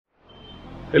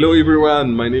Hello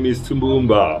everyone, my name is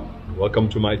Tumboomba. Welcome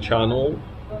to my channel,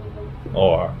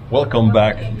 or welcome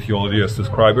back if you're already a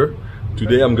subscriber.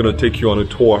 Today I'm gonna take you on a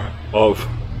tour of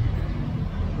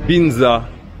Binza,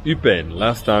 UPN.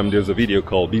 Last time there's a video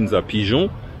called Binza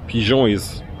Pigeon. Pigeon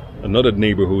is another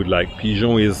neighborhood, like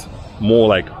Pigeon is more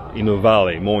like in a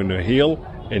valley, more in a hill,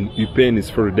 and UPN is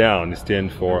further down. It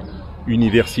stands for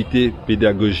Université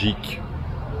Pédagogique.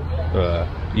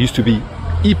 Used to be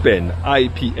IPN,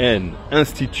 IPN,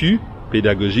 Institut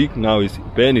Pédagogique. Now it's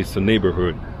UPN, it's a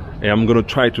neighborhood. And I'm gonna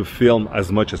try to film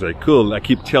as much as I could. I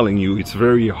keep telling you, it's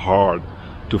very hard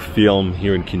to film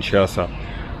here in Kinshasa.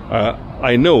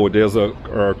 I know there's a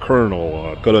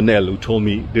colonel, who told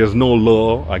me there's no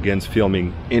law against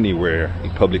filming anywhere in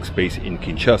public space in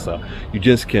Kinshasa. You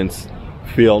just can't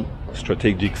film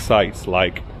strategic sites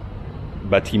like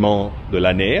Bâtiment de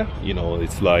la Mer, you know,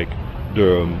 it's like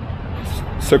the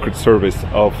Secret Service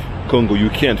of Congo.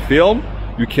 You can't film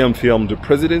the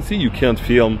presidency, you can't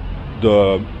film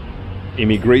the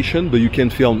immigration, but you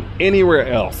can film anywhere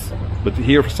else. But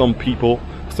here, for some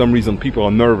reason people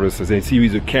are nervous as they see you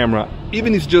with a camera,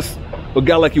 even if it's just a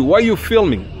guy like you. Why are you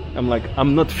filming? I'm like,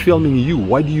 I'm not filming you,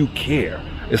 why do you care?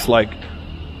 It's like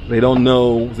they don't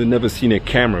know, they've never seen a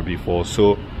camera before.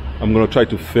 So I'm gonna try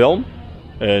to film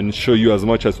and show you as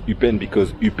much as UPN,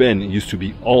 because UPN used to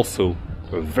be also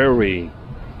a very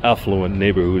affluent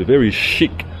neighborhood, very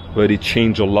chic, but it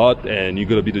changed a lot, and you're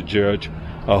gonna be the judge.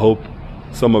 I hope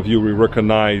some of you will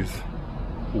recognize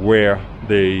where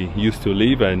they used to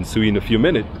live, and see you in a few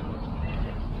minutes.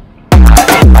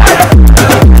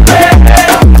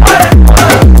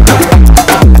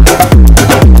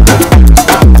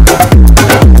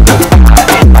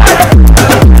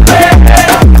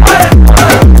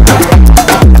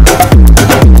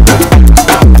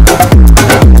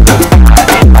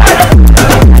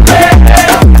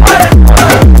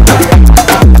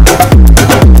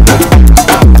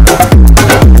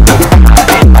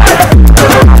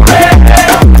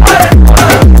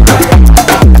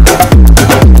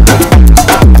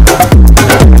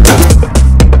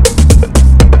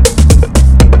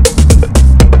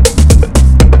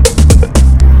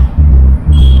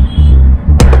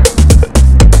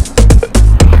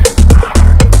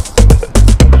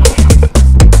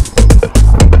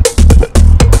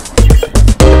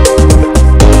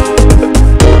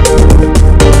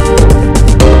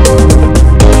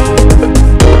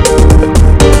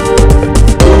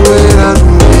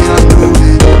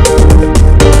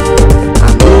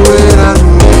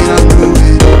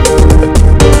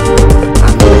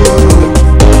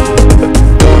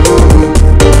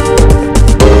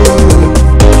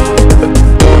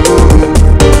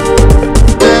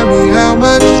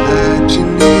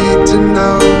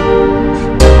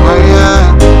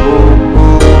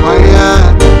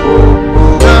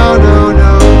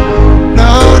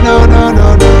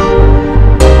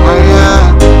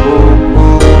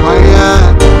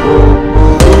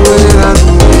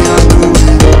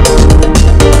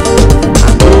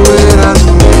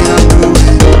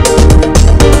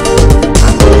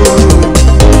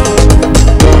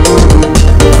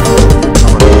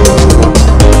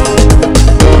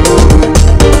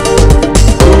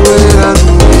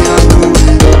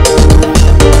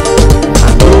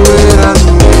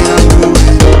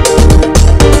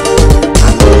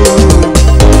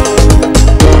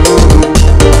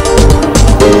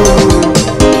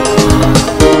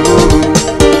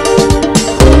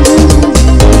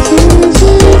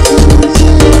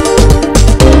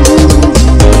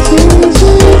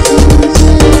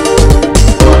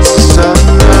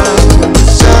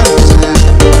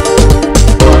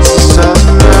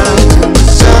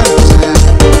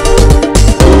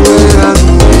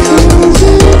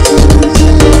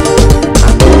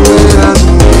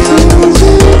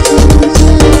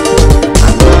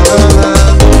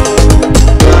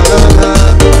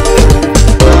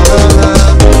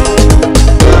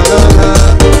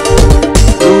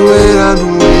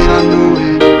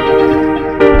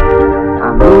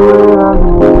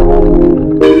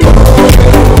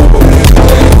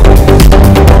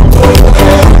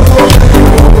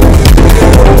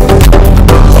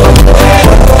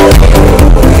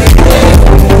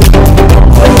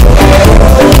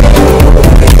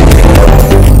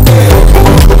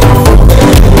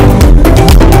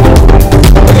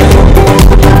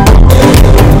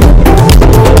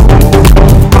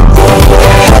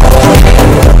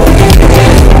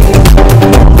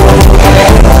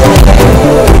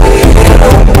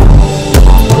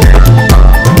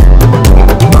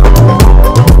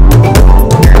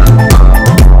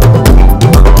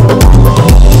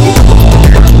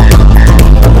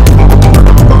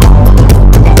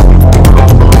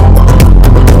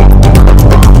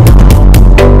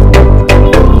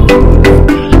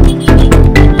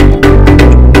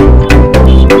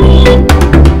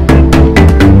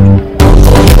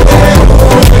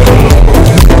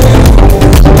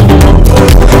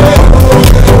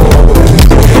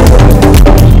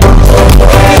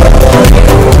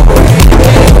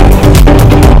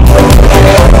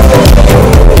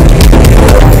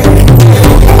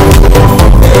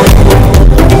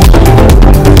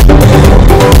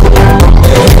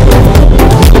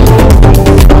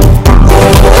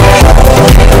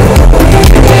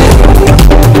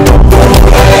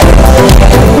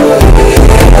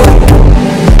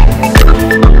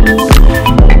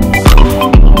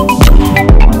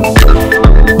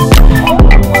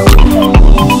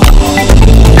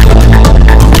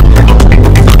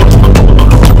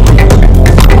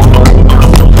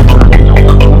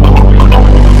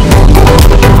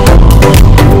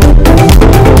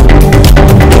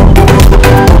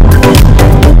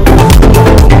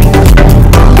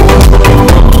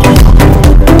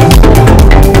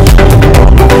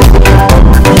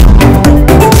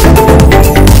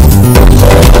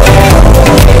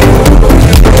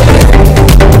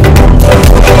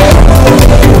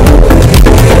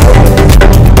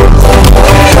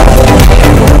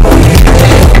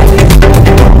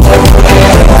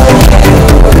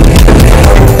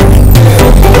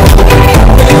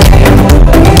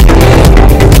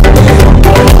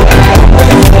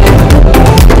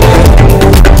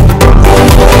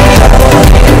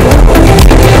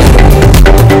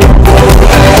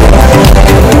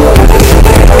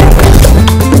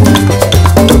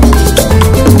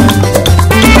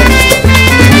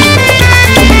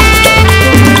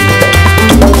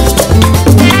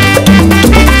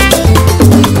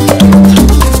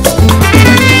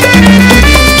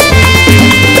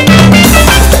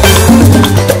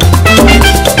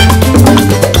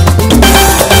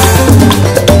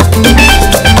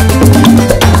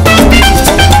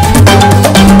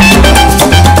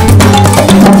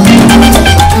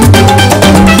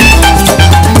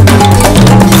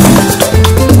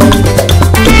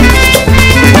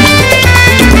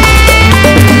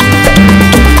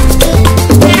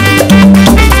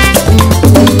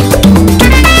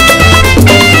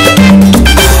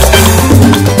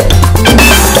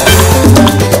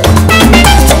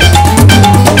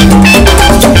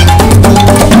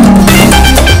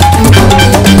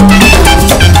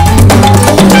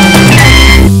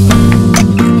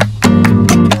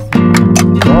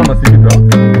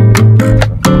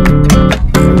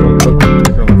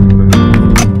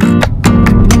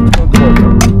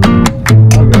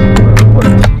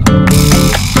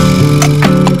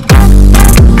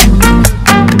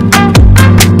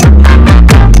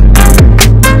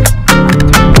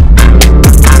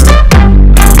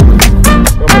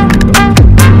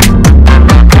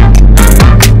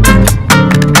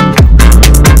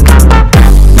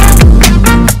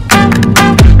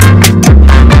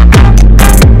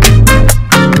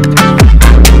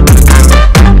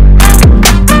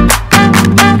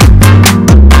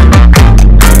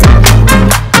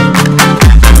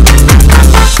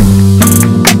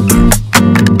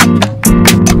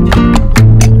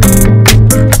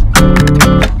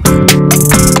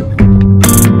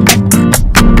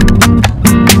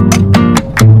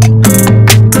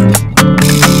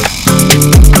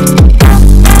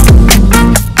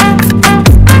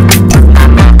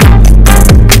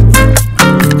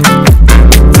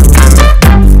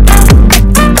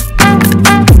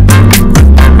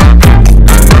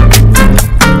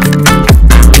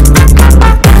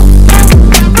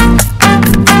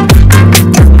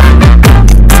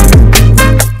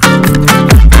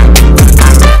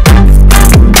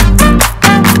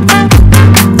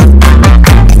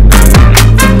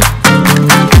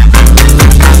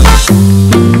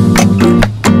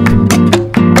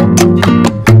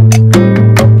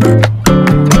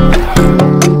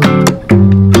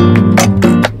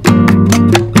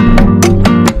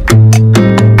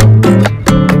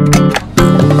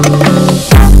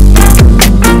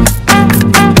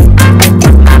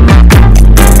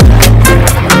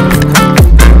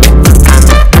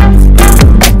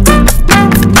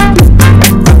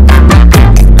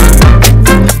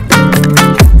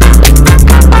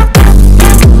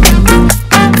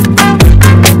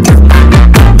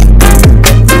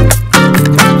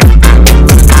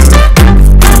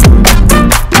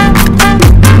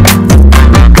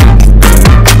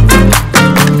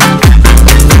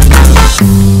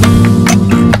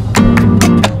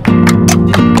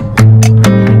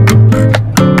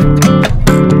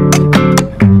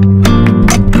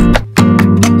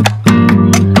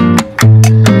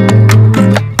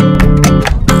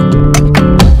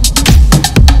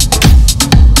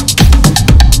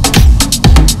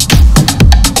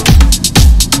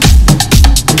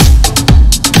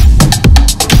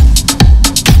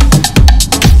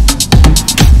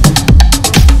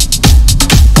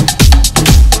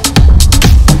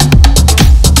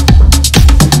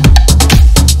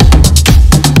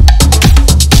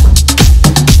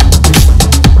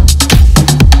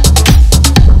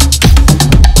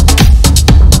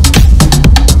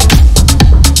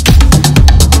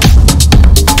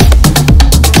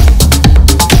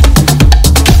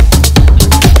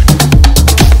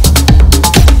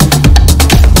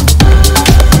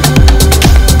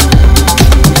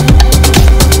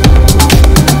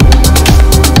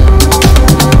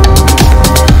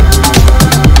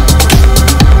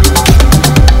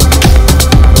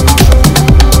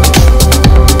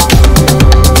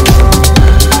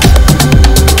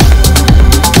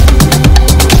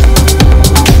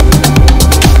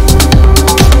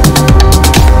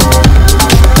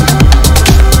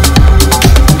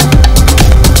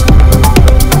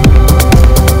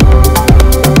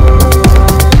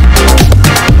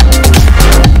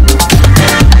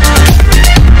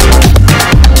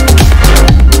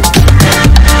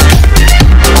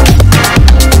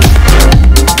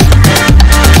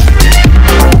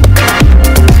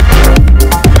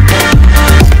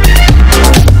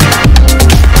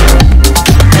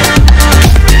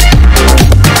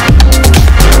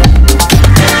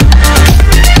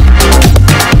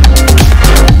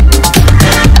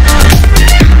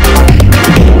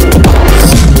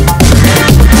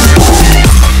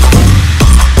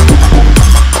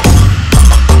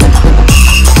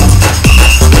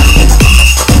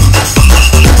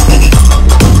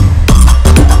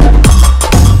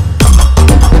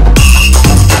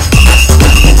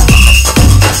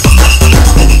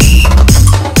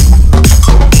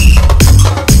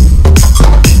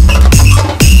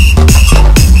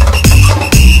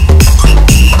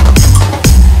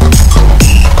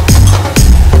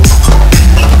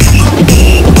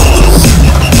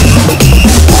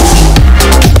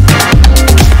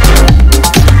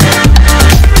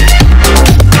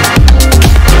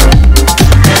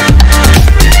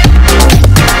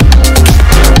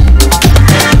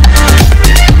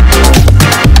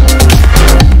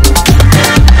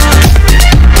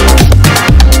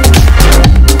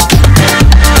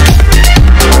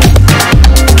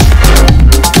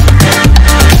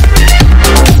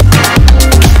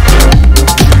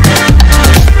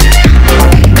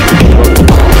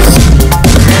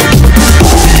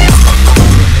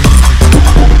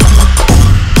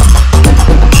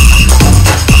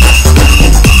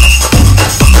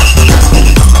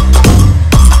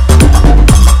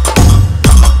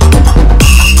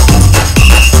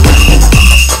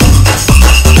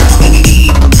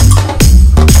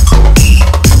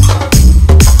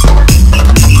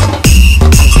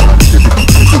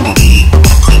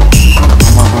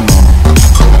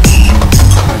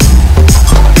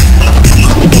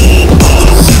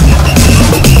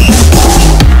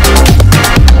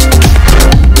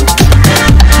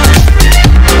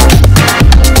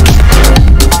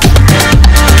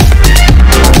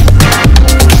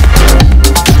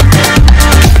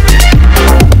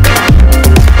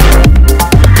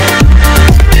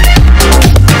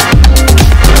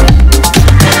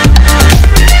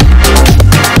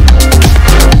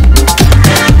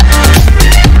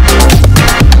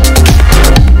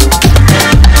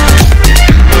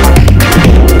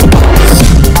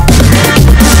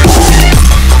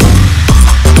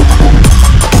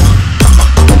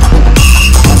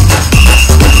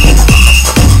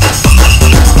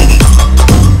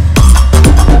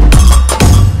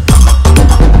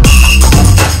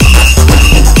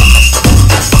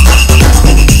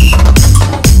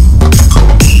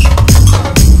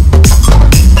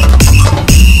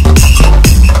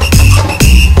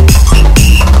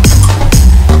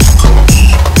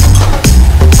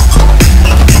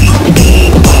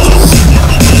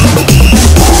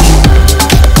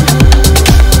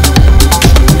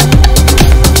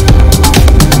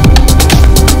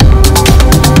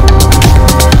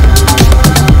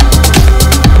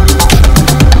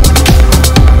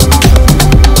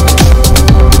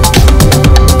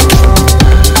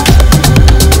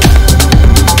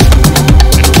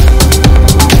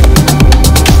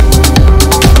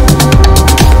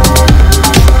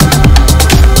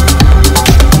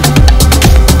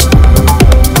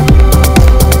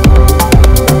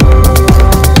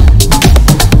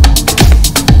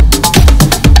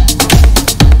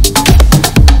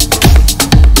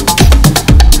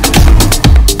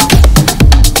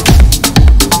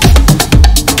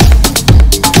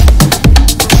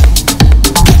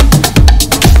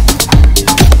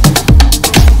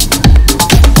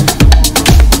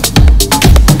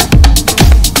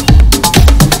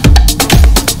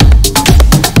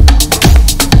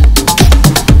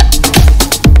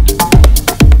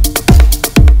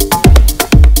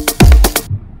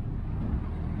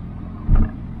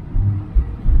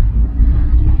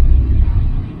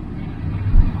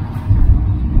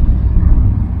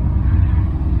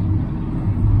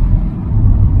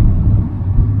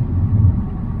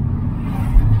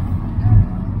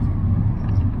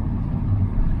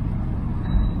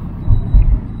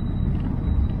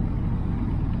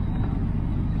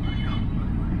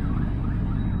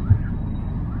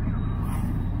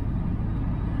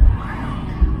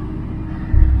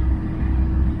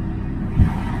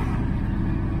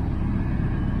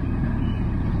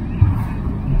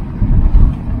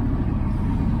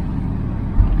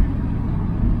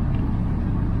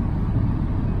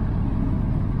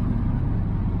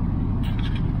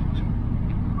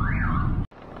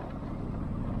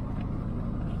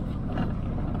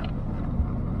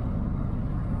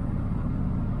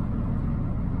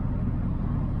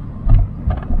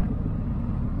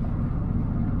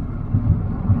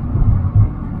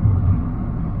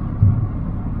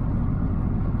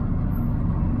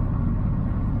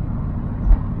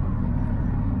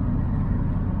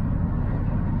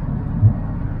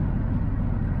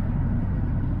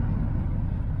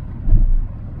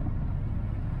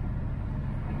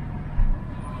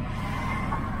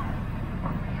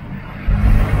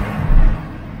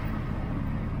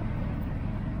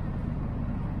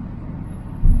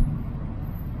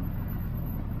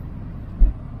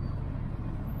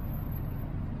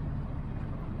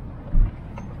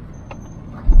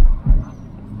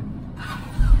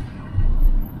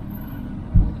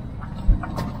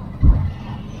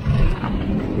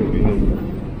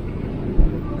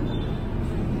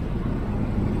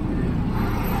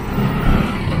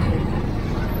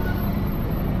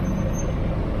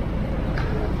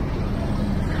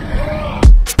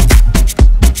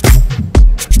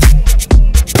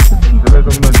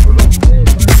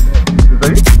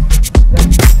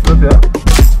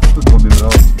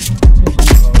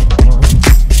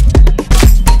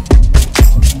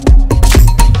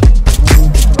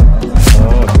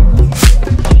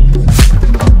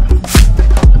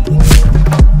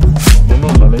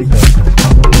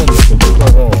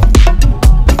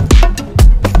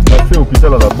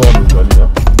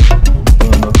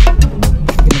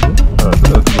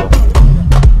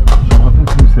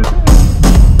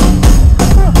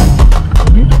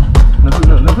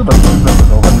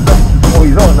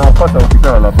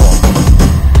 là-bas.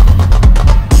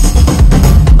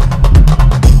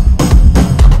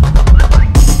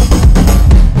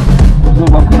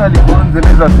 Hakuna likoni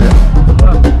nzeleza te.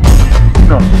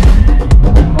 Non.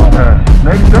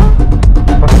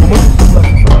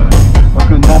 Parce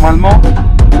que normalement,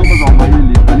 quand vous envoyez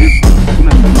les palettes, on a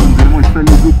vraiment installé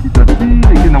les autres qui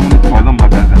t'attirent et qui n'ont pas par exemple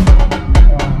magasin.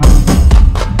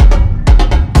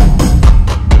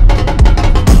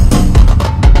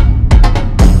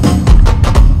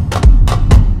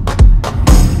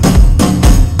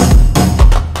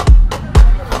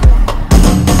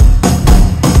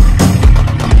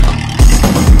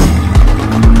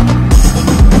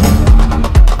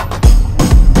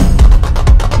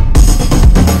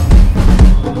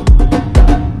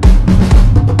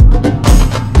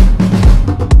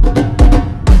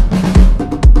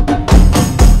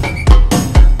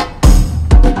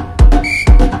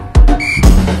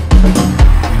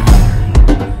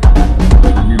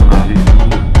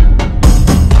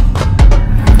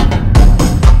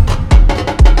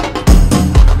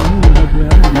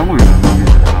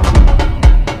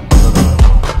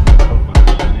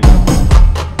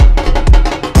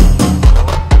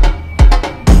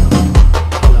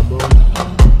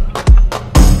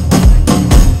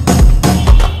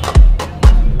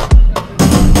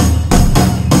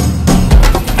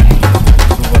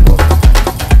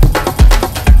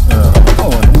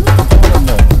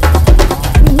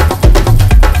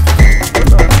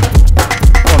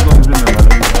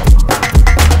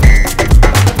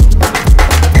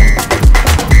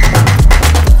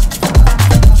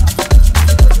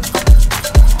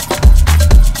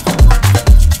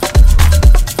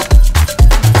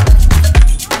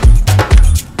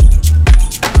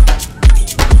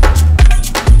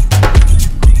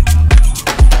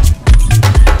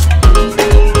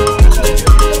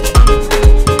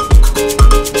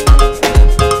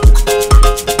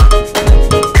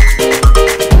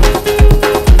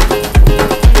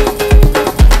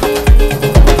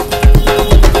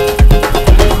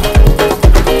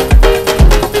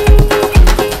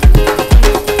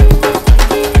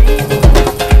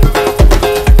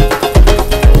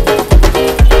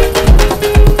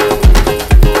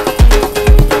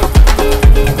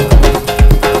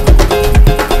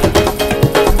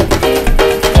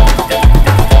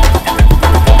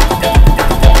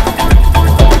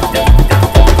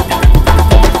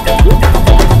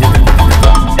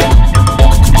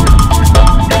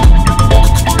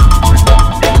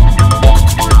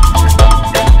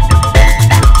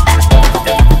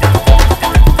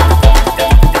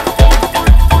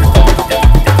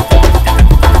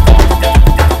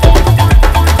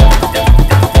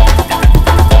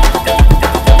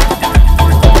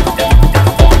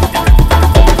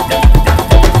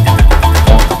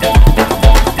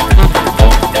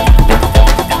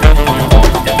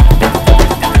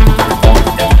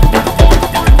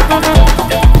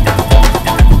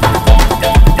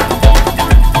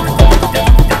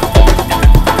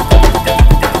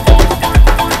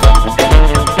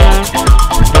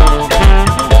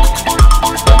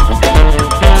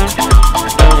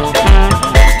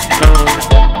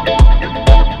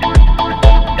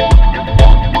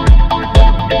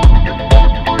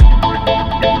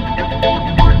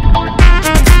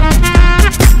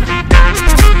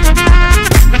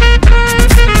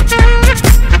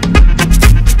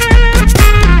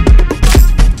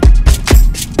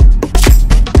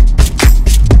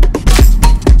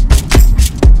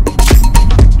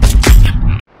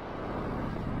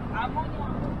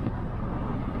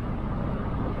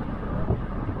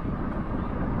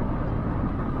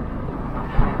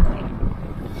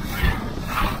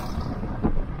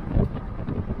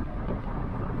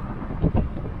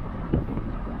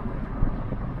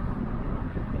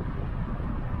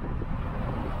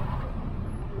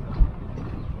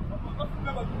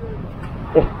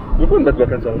 Pourquoi on ne met pas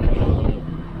comme ça?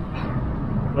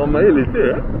 Non, mais il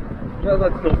était, hein?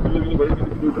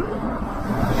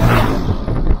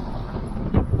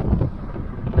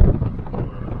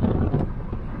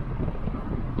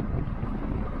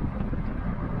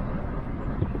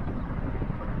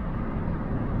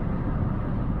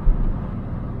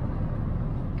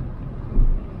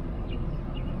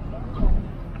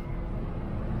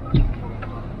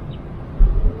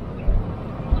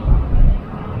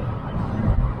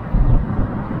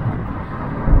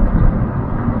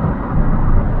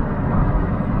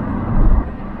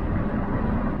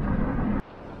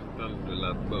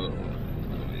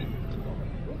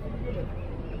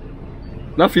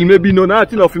 On a filmé Binona,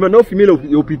 on a filmé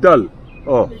l'hôpital.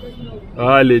 Oh,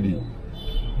 ah, lady.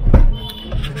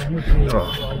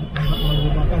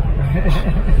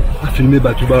 On a filmé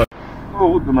Batouba. Oh,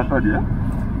 route de Matadi, hein?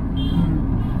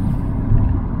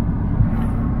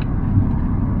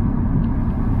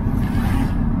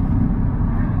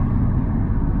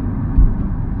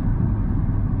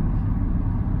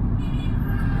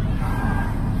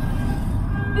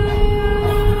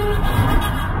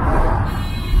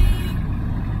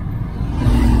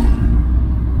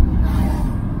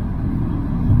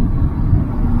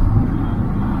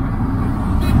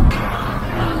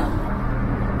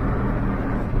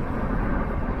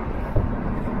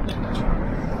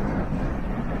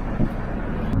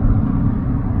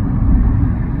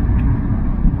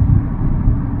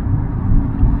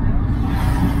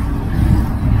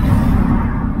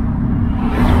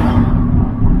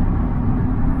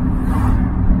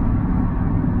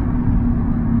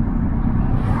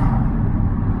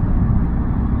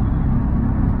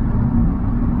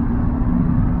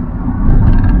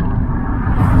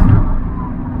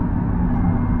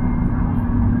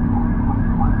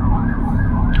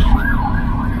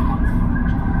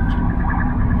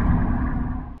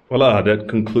 Voila, that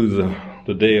concludes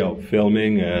the day of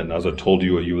filming, and as I told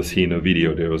you, you will see in a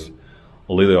video, there was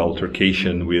a little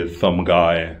altercation with some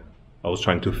guy. I was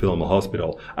trying to film a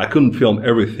hospital. I couldn't film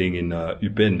everything in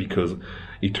UPN because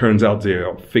it turns out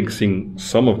they're fixing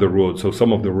some of the roads, so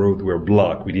some of the roads were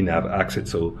blocked. We didn't have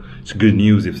access, so it's good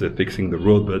news if they're fixing the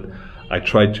road, but I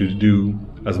tried to do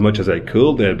as much as I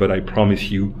could, but I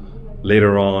promise you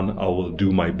later on I will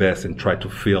do my best and try to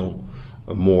film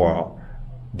a more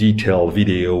detailed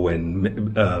video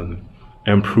and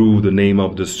improve the name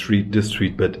of the street, this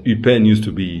street. But UPN used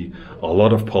to be a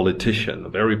lot of politicians,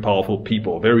 very powerful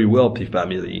people, very wealthy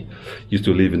family used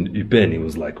to live in UPN. It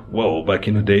was like, whoa, back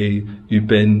in the day,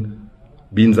 UPN,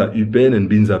 Binza UPN and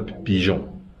Binza Pigeon.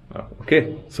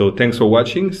 Okay, so thanks for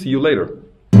watching. See you later.